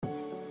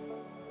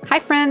Hi,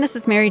 friend. This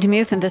is Mary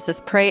DeMuth, and this is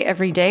Pray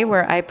Every Day,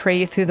 where I pray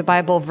you through the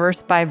Bible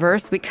verse by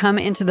verse. We come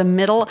into the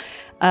middle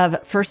of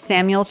 1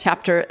 Samuel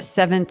chapter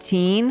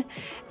 17,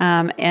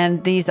 and I'm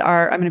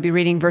going to be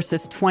reading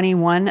verses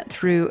 21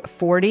 through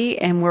 40,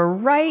 and we're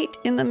right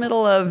in the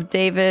middle of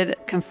David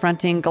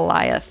confronting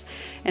Goliath.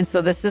 And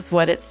so this is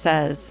what it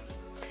says.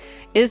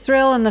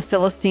 Israel and the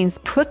Philistines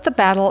put the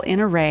battle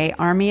in array,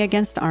 army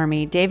against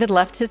army. David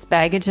left his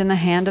baggage in the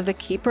hand of the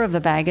keeper of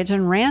the baggage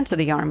and ran to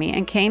the army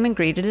and came and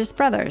greeted his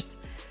brothers.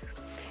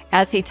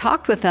 As he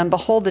talked with them,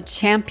 behold, the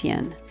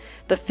champion,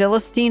 the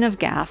Philistine of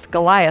Gath,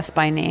 Goliath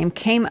by name,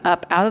 came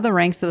up out of the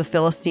ranks of the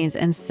Philistines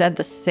and said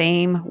the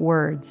same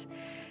words.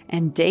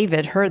 And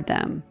David heard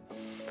them.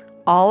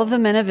 All of the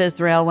men of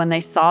Israel, when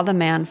they saw the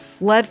man,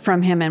 fled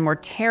from him and were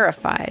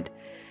terrified.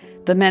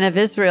 The men of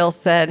Israel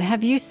said,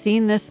 "Have you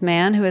seen this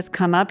man who has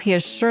come up? He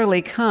has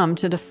surely come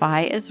to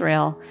defy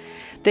Israel.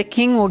 The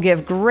king will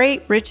give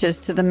great riches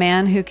to the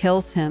man who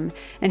kills him,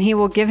 and he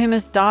will give him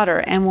his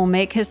daughter and will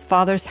make his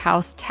father's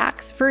house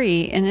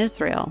tax-free in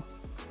Israel."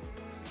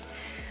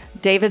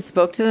 David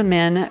spoke to the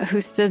men who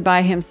stood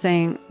by him,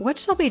 saying, "What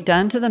shall be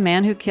done to the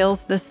man who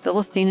kills this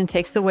Philistine and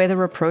takes away the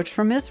reproach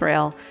from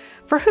Israel?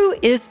 For who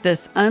is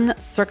this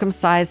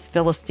uncircumcised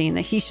Philistine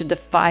that he should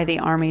defy the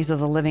armies of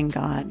the living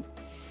God?"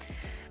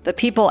 The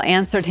people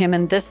answered him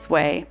in this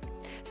way,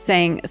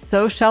 saying,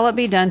 "So shall it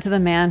be done to the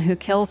man who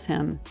kills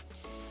him."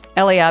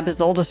 Eliab, his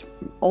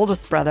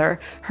oldest brother,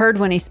 heard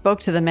when he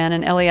spoke to the men,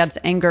 and Eliab's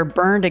anger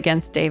burned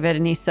against David,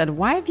 and he said,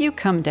 "Why have you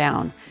come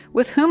down?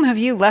 With whom have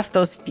you left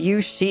those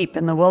few sheep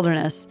in the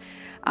wilderness?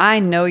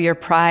 I know your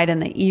pride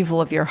and the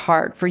evil of your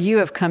heart, for you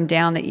have come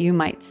down that you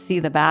might see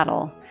the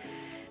battle."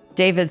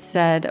 David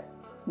said,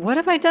 "What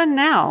have I done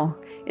now?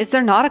 Is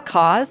there not a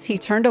cause?" He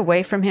turned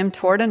away from him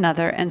toward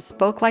another and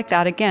spoke like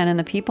that again, and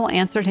the people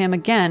answered him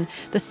again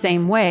the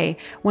same way.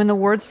 When the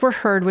words were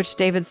heard which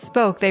David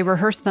spoke, they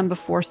rehearsed them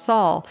before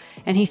Saul,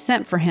 and he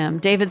sent for him.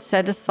 David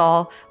said to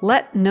Saul,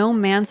 "Let no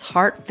man's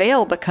heart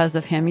fail because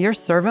of him. Your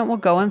servant will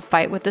go and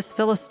fight with this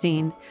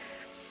Philistine."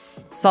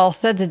 Saul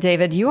said to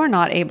David, "You are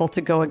not able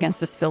to go against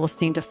this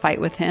Philistine to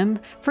fight with him,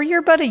 for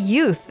you're but a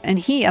youth, and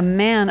he a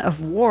man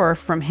of war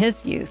from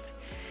his youth."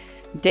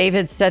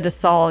 David said to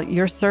Saul,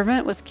 "Your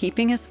servant was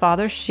keeping his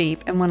father's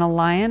sheep, and when a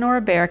lion or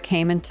a bear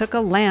came and took a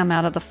lamb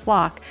out of the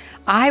flock,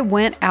 I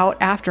went out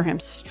after him,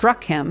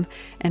 struck him,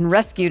 and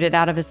rescued it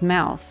out of his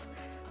mouth.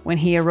 When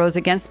he arose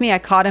against me, I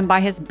caught him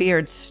by his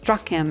beard,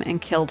 struck him, and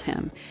killed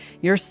him.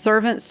 Your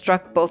servant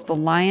struck both the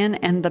lion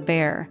and the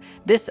bear.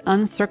 This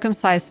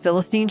uncircumcised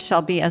Philistine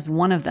shall be as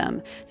one of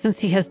them, since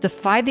he has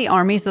defied the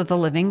armies of the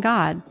living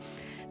God."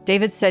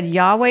 David said,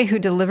 "Yahweh, who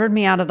delivered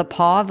me out of the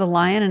paw of the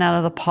lion and out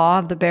of the paw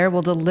of the bear,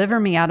 will deliver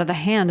me out of the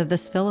hand of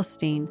this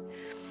Philistine."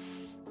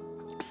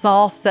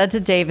 Saul said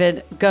to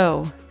David,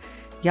 "Go,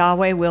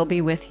 Yahweh will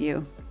be with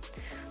you."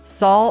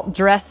 Saul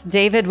dressed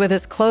David with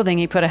his clothing.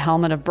 He put a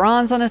helmet of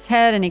bronze on his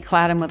head, and he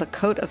clad him with a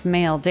coat of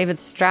mail. David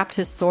strapped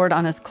his sword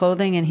on his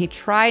clothing, and he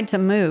tried to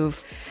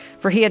move,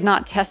 for he had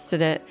not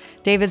tested it.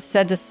 David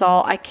said to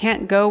Saul, "I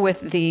can't go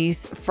with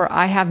these, for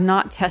I have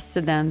not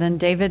tested them." Then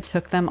David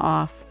took them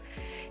off.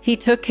 He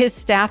took his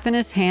staff in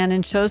his hand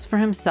and chose for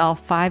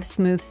himself 5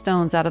 smooth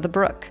stones out of the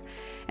brook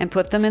and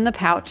put them in the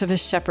pouch of his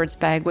shepherd's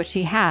bag, which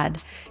he had.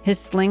 His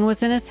sling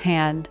was in his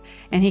hand,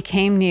 and he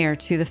came near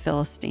to the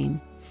Philistine.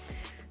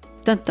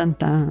 Dun, dun,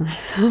 dun.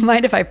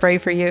 Mind if I pray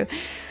for you?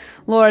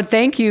 Lord,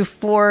 thank you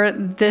for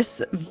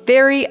this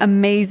very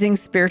amazing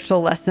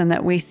spiritual lesson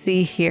that we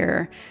see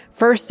here.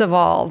 First of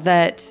all,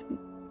 that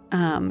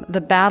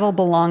the battle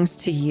belongs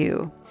to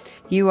you.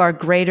 You are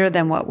greater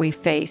than what we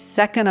face.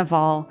 Second of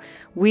all,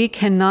 we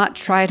cannot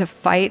try to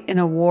fight in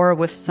a war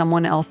with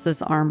someone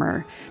else's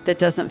armor that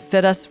doesn't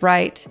fit us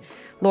right.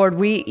 Lord,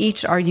 we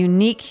each are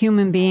unique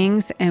human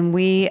beings, and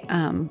we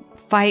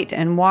fight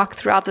and walk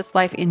throughout this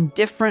life in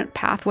different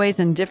pathways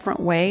and different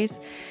ways.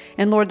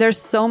 And Lord,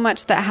 there's so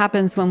much that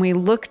happens when we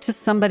look to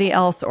somebody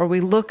else, or we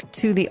look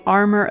to the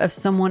armor of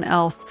someone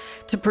else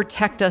to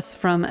protect us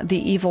from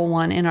the evil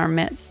one in our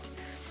midst.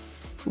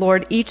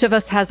 Lord, each of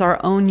us has our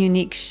own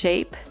unique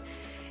shape.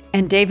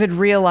 And David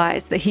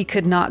realized that he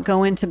could not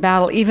go into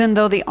battle. Even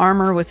though the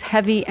armor was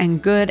heavy and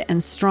good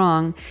and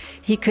strong,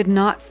 he could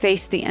not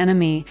face the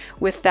enemy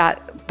with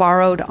that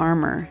borrowed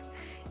armor.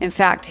 In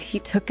fact, he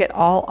took it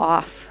all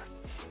off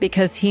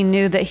because he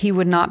knew that he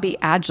would not be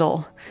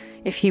agile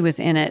if he was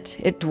in it.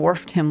 It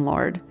dwarfed him,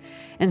 Lord.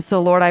 And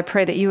so, Lord, I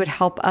pray that you would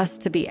help us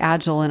to be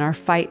agile in our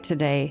fight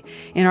today,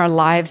 in our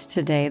lives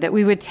today, that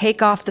we would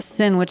take off the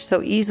sin which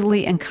so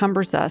easily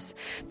encumbers us,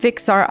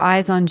 fix our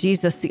eyes on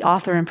Jesus, the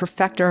author and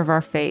perfecter of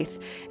our faith.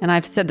 And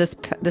I've said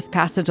this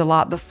passage a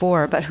lot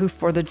before, but who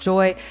for the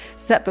joy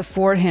set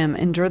before him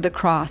endured the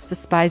cross,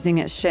 despising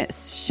its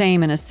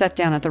shame, and is set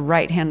down at the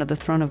right hand of the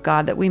throne of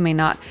God, that we may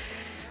not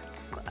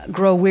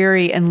grow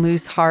weary and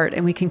lose heart,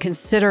 and we can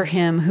consider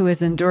him who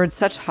has endured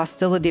such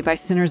hostility by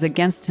sinners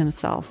against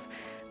himself,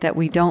 that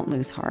we don't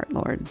lose heart,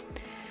 Lord.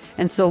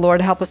 And so,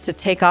 Lord, help us to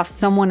take off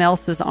someone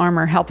else's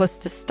armor. Help us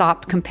to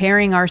stop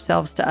comparing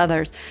ourselves to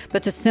others,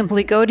 but to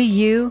simply go to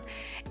you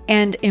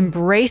and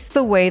embrace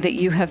the way that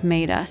you have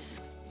made us.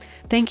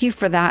 Thank you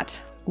for that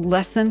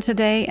lesson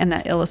today and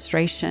that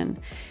illustration.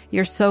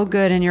 You're so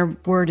good and your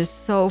word is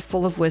so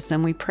full of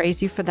wisdom. We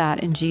praise you for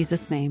that in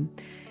Jesus' name.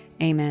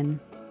 Amen.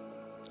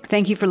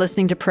 Thank you for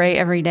listening to Pray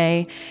Every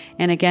Day.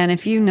 And again,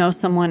 if you know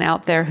someone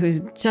out there who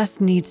just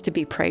needs to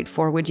be prayed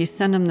for, would you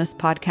send them this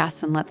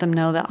podcast and let them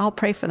know that I'll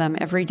pray for them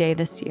every day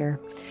this year?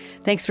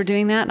 Thanks for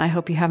doing that, and I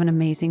hope you have an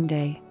amazing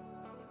day.